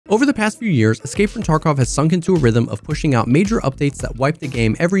Over the past few years, Escape from Tarkov has sunk into a rhythm of pushing out major updates that wipe the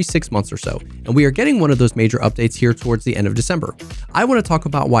game every 6 months or so, and we are getting one of those major updates here towards the end of December. I want to talk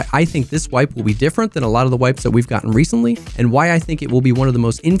about why I think this wipe will be different than a lot of the wipes that we've gotten recently, and why I think it will be one of the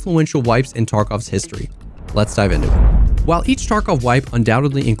most influential wipes in Tarkov's history. Let's dive into it. While each Tarkov wipe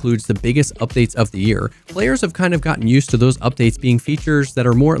undoubtedly includes the biggest updates of the year, players have kind of gotten used to those updates being features that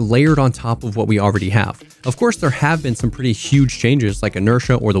are more layered on top of what we already have. Of course, there have been some pretty huge changes like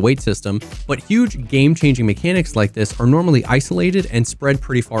inertia or the weight system, but huge game-changing mechanics like this are normally isolated and spread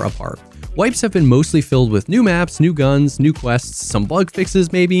pretty far apart. Wipes have been mostly filled with new maps, new guns, new quests, some bug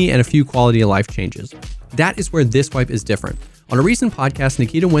fixes maybe, and a few quality of life changes. That is where this wipe is different. On a recent podcast,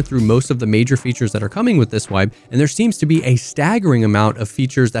 Nikita went through most of the major features that are coming with this wipe, and there seems to be a staggering amount of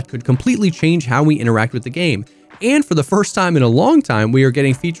features that could completely change how we interact with the game. And for the first time in a long time, we are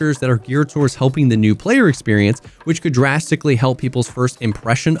getting features that are geared towards helping the new player experience, which could drastically help people's first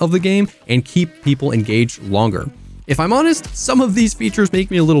impression of the game and keep people engaged longer. If I'm honest, some of these features make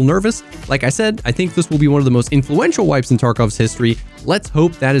me a little nervous. Like I said, I think this will be one of the most influential wipes in Tarkov's history. Let's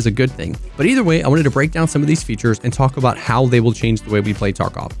hope that is a good thing. But either way, I wanted to break down some of these features and talk about how they will change the way we play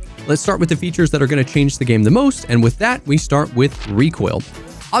Tarkov. Let's start with the features that are going to change the game the most, and with that, we start with recoil.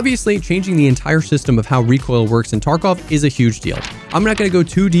 Obviously, changing the entire system of how recoil works in Tarkov is a huge deal. I'm not going to go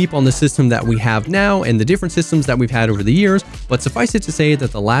too deep on the system that we have now and the different systems that we've had over the years, but suffice it to say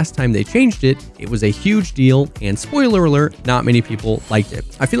that the last time they changed it, it was a huge deal, and spoiler alert, not many people liked it.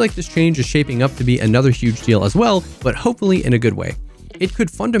 I feel like this change is shaping up to be another huge deal as well, but hopefully in a good way. It could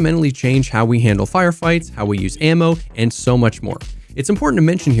fundamentally change how we handle firefights, how we use ammo, and so much more. It's important to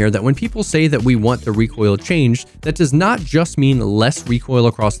mention here that when people say that we want the recoil changed, that does not just mean less recoil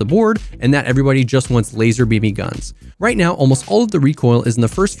across the board and that everybody just wants laser BB guns. Right now, almost all of the recoil is in the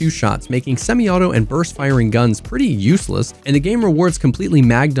first few shots, making semi-auto and burst firing guns pretty useless, and the game rewards completely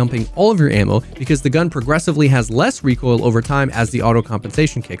mag dumping all of your ammo because the gun progressively has less recoil over time as the auto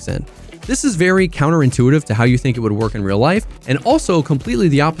compensation kicks in. This is very counterintuitive to how you think it would work in real life, and also completely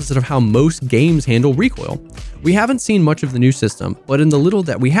the opposite of how most games handle recoil. We haven't seen much of the new system, but in the little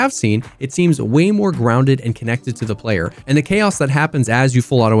that we have seen, it seems way more grounded and connected to the player, and the chaos that happens as you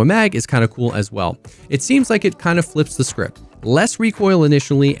full auto a mag is kind of cool as well. It seems like it kind of flips the script. Less recoil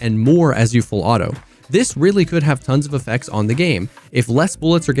initially and more as you full auto. This really could have tons of effects on the game. If less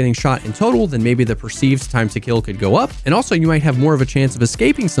bullets are getting shot in total, then maybe the perceived time to kill could go up, and also you might have more of a chance of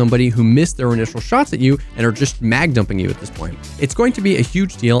escaping somebody who missed their initial shots at you and are just mag dumping you at this point. It's going to be a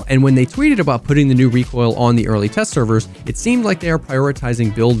huge deal, and when they tweeted about putting the new recoil on the early test servers, it seemed like they are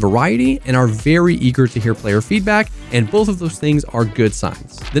prioritizing build variety and are very eager to hear player feedback, and both of those things are good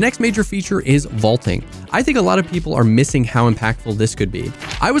signs. The next major feature is vaulting. I think a lot of people are missing how impactful this could be.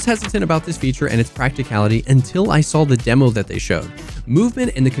 I was hesitant about this feature and its practicality until I saw the demo that they showed.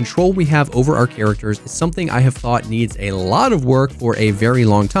 Movement and the control we have over our characters is something I have thought needs a lot of work for a very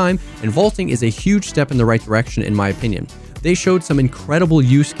long time, and vaulting is a huge step in the right direction in my opinion. They showed some incredible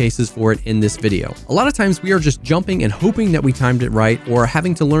use cases for it in this video. A lot of times we are just jumping and hoping that we timed it right, or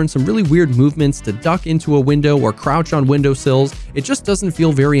having to learn some really weird movements to duck into a window or crouch on windowsills. It just doesn't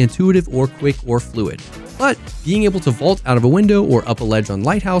feel very intuitive or quick or fluid. But being able to vault out of a window or up a ledge on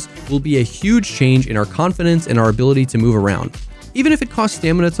Lighthouse will be a huge change in our confidence and our ability to move around. Even if it costs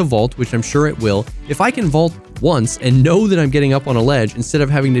stamina to vault, which I'm sure it will, if I can vault once and know that I'm getting up on a ledge instead of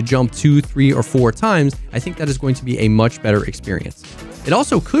having to jump 2, 3, or 4 times, I think that is going to be a much better experience. It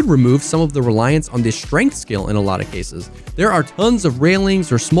also could remove some of the reliance on the strength skill in a lot of cases. There are tons of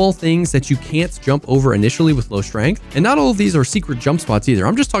railings or small things that you can't jump over initially with low strength, and not all of these are secret jump spots either.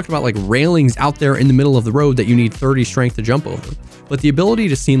 I'm just talking about like railings out there in the middle of the road that you need 30 strength to jump over. But the ability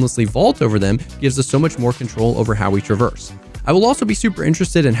to seamlessly vault over them gives us so much more control over how we traverse. I will also be super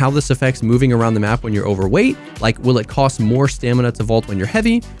interested in how this affects moving around the map when you're overweight. Like, will it cost more stamina to vault when you're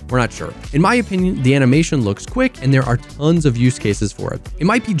heavy? We're not sure. In my opinion, the animation looks quick and there are tons of use cases for it. It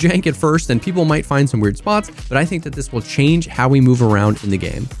might be jank at first and people might find some weird spots, but I think that this will change how we move around in the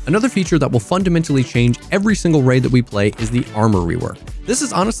game. Another feature that will fundamentally change every single raid that we play is the armor rework. This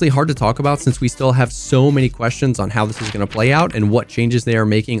is honestly hard to talk about since we still have so many questions on how this is going to play out and what changes they are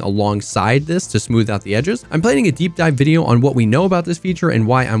making alongside this to smooth out the edges. I'm planning a deep dive video on what we know about this feature and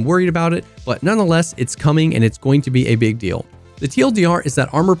why I'm worried about it, but nonetheless, it's coming and it's going to be a big deal. The TLDR is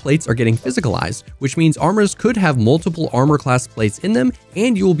that armor plates are getting physicalized, which means armors could have multiple armor class plates in them,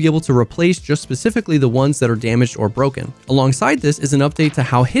 and you will be able to replace just specifically the ones that are damaged or broken. Alongside this is an update to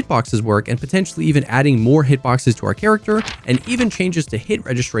how hitboxes work and potentially even adding more hitboxes to our character, and even changes to hit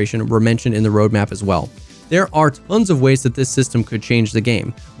registration were mentioned in the roadmap as well. There are tons of ways that this system could change the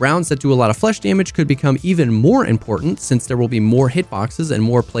game. Rounds that do a lot of flesh damage could become even more important since there will be more hitboxes and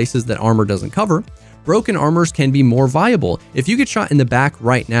more places that armor doesn't cover. Broken armors can be more viable. If you get shot in the back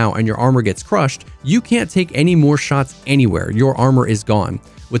right now and your armor gets crushed, you can't take any more shots anywhere. Your armor is gone.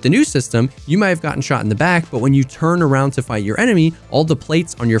 With the new system, you might have gotten shot in the back, but when you turn around to fight your enemy, all the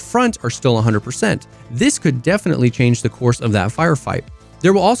plates on your front are still 100%. This could definitely change the course of that firefight.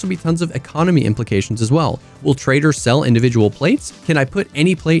 There will also be tons of economy implications as well. Will traders sell individual plates? Can I put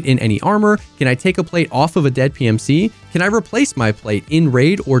any plate in any armor? Can I take a plate off of a dead PMC? Can I replace my plate in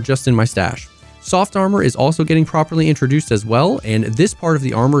raid or just in my stash? Soft armor is also getting properly introduced as well, and this part of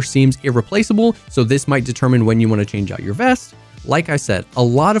the armor seems irreplaceable, so this might determine when you want to change out your vest. Like I said, a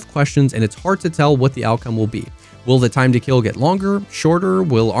lot of questions, and it's hard to tell what the outcome will be. Will the time to kill get longer, shorter?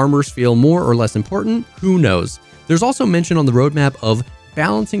 Will armors feel more or less important? Who knows? There's also mention on the roadmap of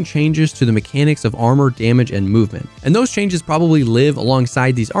balancing changes to the mechanics of armor, damage, and movement, and those changes probably live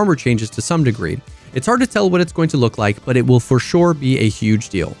alongside these armor changes to some degree. It's hard to tell what it's going to look like, but it will for sure be a huge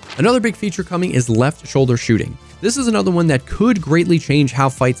deal. Another big feature coming is left shoulder shooting. This is another one that could greatly change how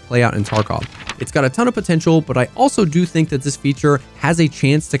fights play out in Tarkov. It's got a ton of potential, but I also do think that this feature has a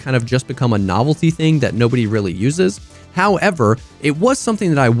chance to kind of just become a novelty thing that nobody really uses. However, it was something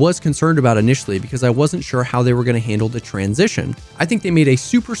that I was concerned about initially because I wasn't sure how they were going to handle the transition. I think they made a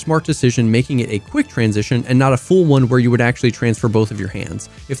super smart decision making it a quick transition and not a full one where you would actually transfer both of your hands.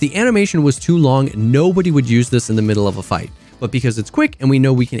 If the animation was too long, nobody would use this in the middle of a fight. But because it's quick and we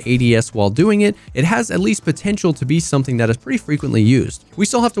know we can ADS while doing it, it has at least potential to be something that is pretty frequently used. We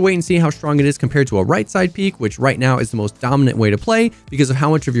still have to wait and see how strong it is compared to a right side peek, which right now is the most dominant way to play because of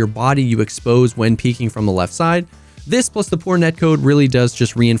how much of your body you expose when peeking from the left side. This plus the poor netcode really does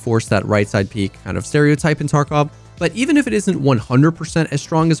just reinforce that right side peek kind of stereotype in Tarkov. But even if it isn't 100% as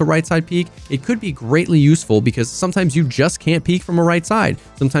strong as a right side peek, it could be greatly useful because sometimes you just can't peek from a right side.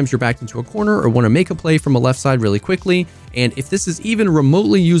 Sometimes you're backed into a corner or want to make a play from a left side really quickly. And if this is even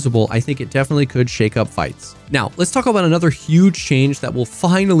remotely usable, I think it definitely could shake up fights. Now, let's talk about another huge change that will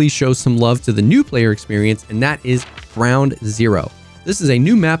finally show some love to the new player experience, and that is Ground Zero. This is a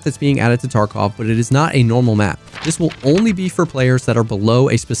new map that's being added to Tarkov, but it is not a normal map. This will only be for players that are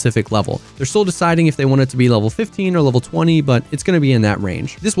below a specific level. They're still deciding if they want it to be level 15 or level 20, but it's going to be in that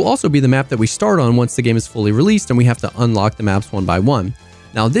range. This will also be the map that we start on once the game is fully released and we have to unlock the maps one by one.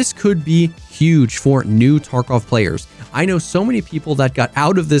 Now, this could be huge for new Tarkov players. I know so many people that got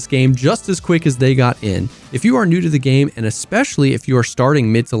out of this game just as quick as they got in. If you are new to the game, and especially if you are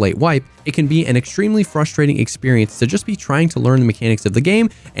starting mid to late wipe, it can be an extremely frustrating experience to just be trying to learn the mechanics of the game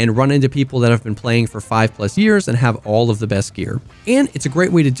and run into people that have been playing for 5+ years and have all of the best gear. And it's a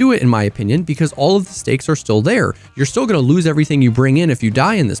great way to do it, in my opinion, because all of the stakes are still there. You're still going to lose everything you bring in if you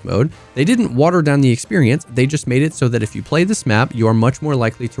die in this mode. They didn't water down the experience, they just made it so that if you play this map, you are much more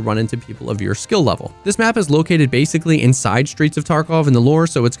likely to run into people of your skill level. This map is located basically inside Streets of Tarkov in the lore,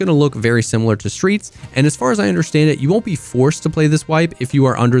 so it's going to look very similar to Streets, and as far as I understand it, you won't be forced to play this wipe if you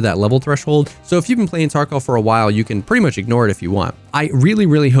are under that level threshold, so if you've been playing Tarkov for a while, you can pretty much ignore it if you want. I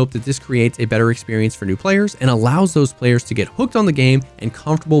really hope that this creates a better experience for new players and allows those players to get hooked on the game and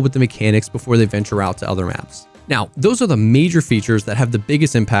comfortable with the mechanics before they venture out to other maps. Now, those are the major features that have the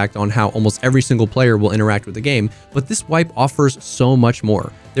biggest impact on how almost every single player will interact with the game, but this wipe offers so much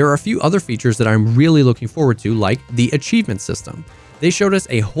more. There are a few other features that I'm really looking forward to, like the achievement system. They showed us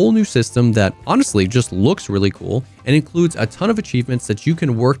a whole new system that honestly just looks really cool and includes a ton of achievements that you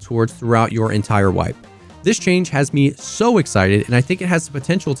can work towards throughout your entire wipe. This change has me so excited, and I think it has the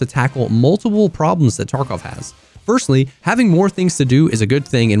potential to tackle multiple problems that Tarkov has. Firstly, having more things to do is a good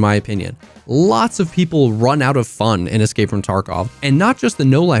thing in my opinion. Lots of people run out of fun in Escape from Tarkov, and not just the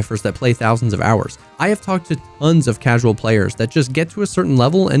no-lifers that play thousands of hours. I have talked to tons of casual players that just get to a certain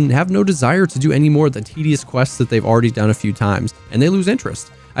level and have no desire to do any more of the tedious quests that they've already done a few times, and they lose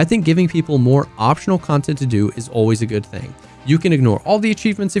interest. I think giving people more optional content to do is always a good thing. You can ignore all the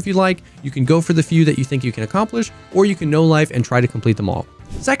achievements if you like, you can go for the few that you think you can accomplish, or you can no-life and try to complete them all.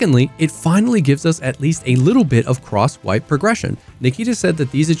 Secondly, it finally gives us at least a little bit of cross-wipe progression. Nikita said that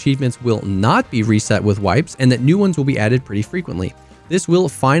these achievements will not be reset with wipes and that new ones will be added pretty frequently. This will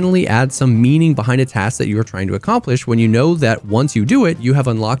finally add some meaning behind a task that you are trying to accomplish when you know that once you do it, you have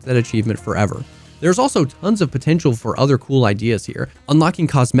unlocked that achievement forever. There's also tons of potential for other cool ideas here. Unlocking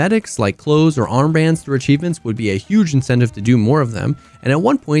cosmetics like clothes or armbands through achievements would be a huge incentive to do more of them, and at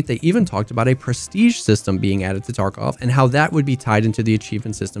one point they even talked about a prestige system being added to Tarkov and how that would be tied into the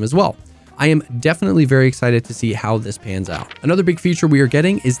achievement system as well. I am definitely very excited to see how this pans out. Another big feature we are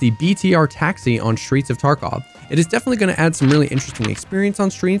getting is the BTR taxi on Streets of Tarkov. It is definitely going to add some really interesting experience on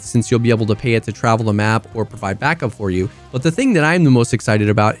streets since you'll be able to pay it to travel the map or provide backup for you. But the thing that I'm the most excited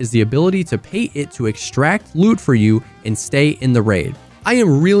about is the ability to pay it to extract loot for you and stay in the raid. I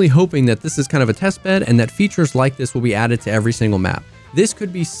am really hoping that this is kind of a test bed and that features like this will be added to every single map. This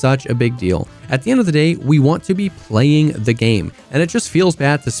could be such a big deal. At the end of the day, we want to be playing the game, and it just feels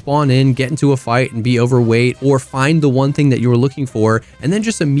bad to spawn in, get into a fight, and be overweight, or find the one thing that you were looking for, and then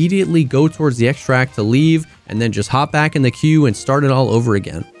just immediately go towards the extract to leave, and then just hop back in the queue and start it all over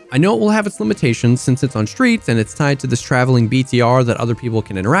again. I know it will have its limitations since it's on streets and it's tied to this traveling BTR that other people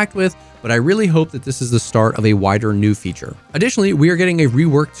can interact with, but I really hope that this is the start of a wider new feature. Additionally, we are getting a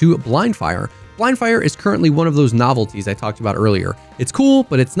rework to Blind Fire. Blind Fire is currently one of those novelties I talked about earlier. It's cool,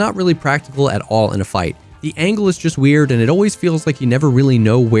 but it's not really practical at all in a fight. The angle is just weird and it always feels like you never really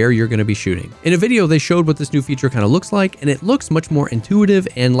know where you're going to be shooting. In a video, they showed what this new feature kind of looks like, and it looks much more intuitive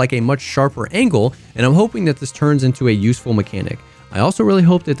and like a much sharper angle, and I'm hoping that this turns into a useful mechanic. I also really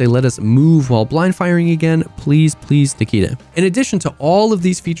hope that they let us move while blind firing again. Please, please, Nikita. In addition to all of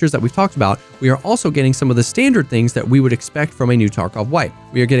these features that we've talked about, we are also getting some of the standard things that we would expect from a new Tarkov wipe.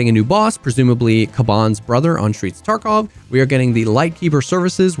 We are getting a new boss, presumably Kaban's brother on Streets of Tarkov. We are getting the Lightkeeper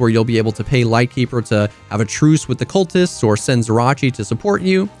services where you'll be able to pay Lightkeeper to have a truce with the cultists or send Zerachi to support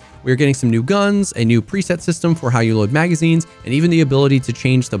you. We are getting some new guns, a new preset system for how you load magazines, and even the ability to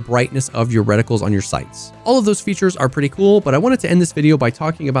change the brightness of your reticles on your sights. All of those features are pretty cool, but I wanted to end this video by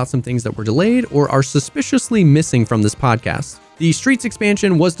talking about some things that were delayed or are suspiciously missing from this podcast. The Streets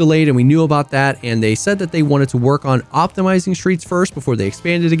expansion was delayed and we knew about that, and they said that they wanted to work on optimizing Streets first before they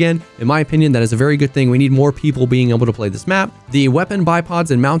expanded again. In my opinion, that is a very good thing. We need more people being able to play this map. The weapon bipods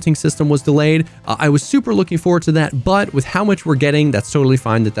and mounting system was delayed. I was super looking forward to that, but with how much we're getting, that's totally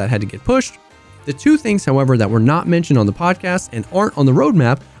fine that that had to get pushed. The two things, however, that were not mentioned on the podcast and aren't on the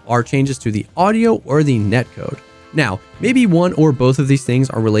roadmap are changes to the audio or the netcode. Now, maybe one or both of these things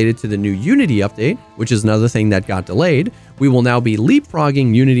are related to the new Unity update, which is another thing that got delayed. We will now be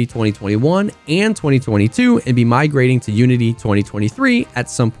leapfrogging Unity 2021 and 2022 and be migrating to Unity 2023 at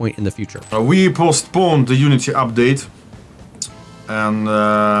some point in the future. We postponed the Unity update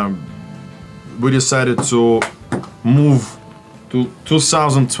and we decided to move to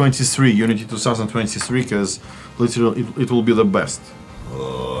 2023, Unity 2023, because literally it will be the best.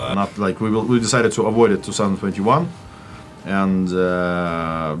 Not like we decided to avoid it 2021, and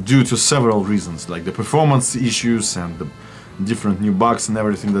due to several reasons, like the performance issues and the different new bugs and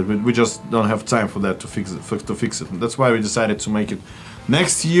everything, that we just don't have time for that to fix it. And that's why we decided to make it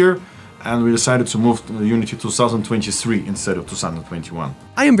next year, and we decided to move to Unity 2023 instead of 2021.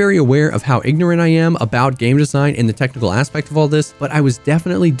 I am very aware of how ignorant I am about game design and the technical aspect of all this, but I was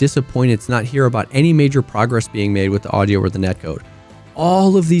definitely disappointed to not hear about any major progress being made with the audio or the netcode.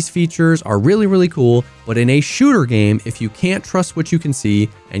 All of these features are really, really cool, but in a shooter game, if you can't trust what you can see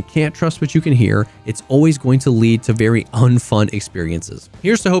and can't trust what you can hear, it's always going to lead to very unfun experiences.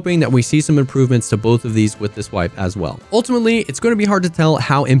 Here's to hoping that we see some improvements to both of these with this wipe as well. Ultimately, it's going to be hard to tell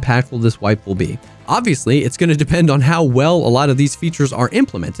how impactful this wipe will be. Obviously, it's going to depend on how well a lot of these features are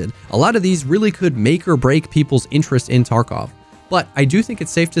implemented. A lot of these really could make or break people's interest in Tarkov. But I do think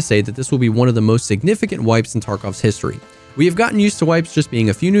it's safe to say that this will be one of the most significant wipes in Tarkov's history. We have gotten used to wipes just being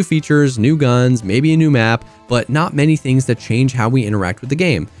a few new features, new guns, maybe a new map, but not many things that change how we interact with the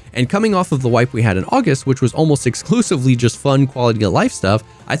game. And coming off of the wipe we had in August, which was almost exclusively just fun quality of life stuff,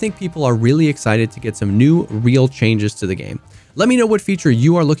 I think people are really excited to get some new, real changes to the game. Let me know what feature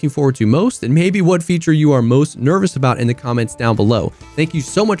you are looking forward to most, and maybe what feature you are most nervous about in the comments down below. Thank you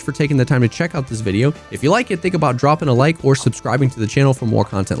so much for taking the time to check out this video. If you like it, think about dropping a like or subscribing to the channel for more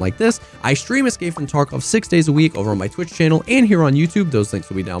content like this. I stream Escape from Tarkov 6 days a week over on my Twitch channel and here on YouTube. Those links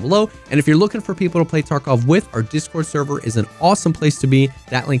will be down below. And if you're looking for people to play Tarkov with, our Discord server is an awesome place to be.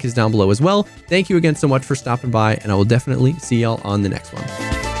 That link is down below as well. Thank you again so much for stopping by, and I will definitely see y'all on the next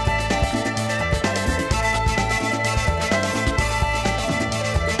one.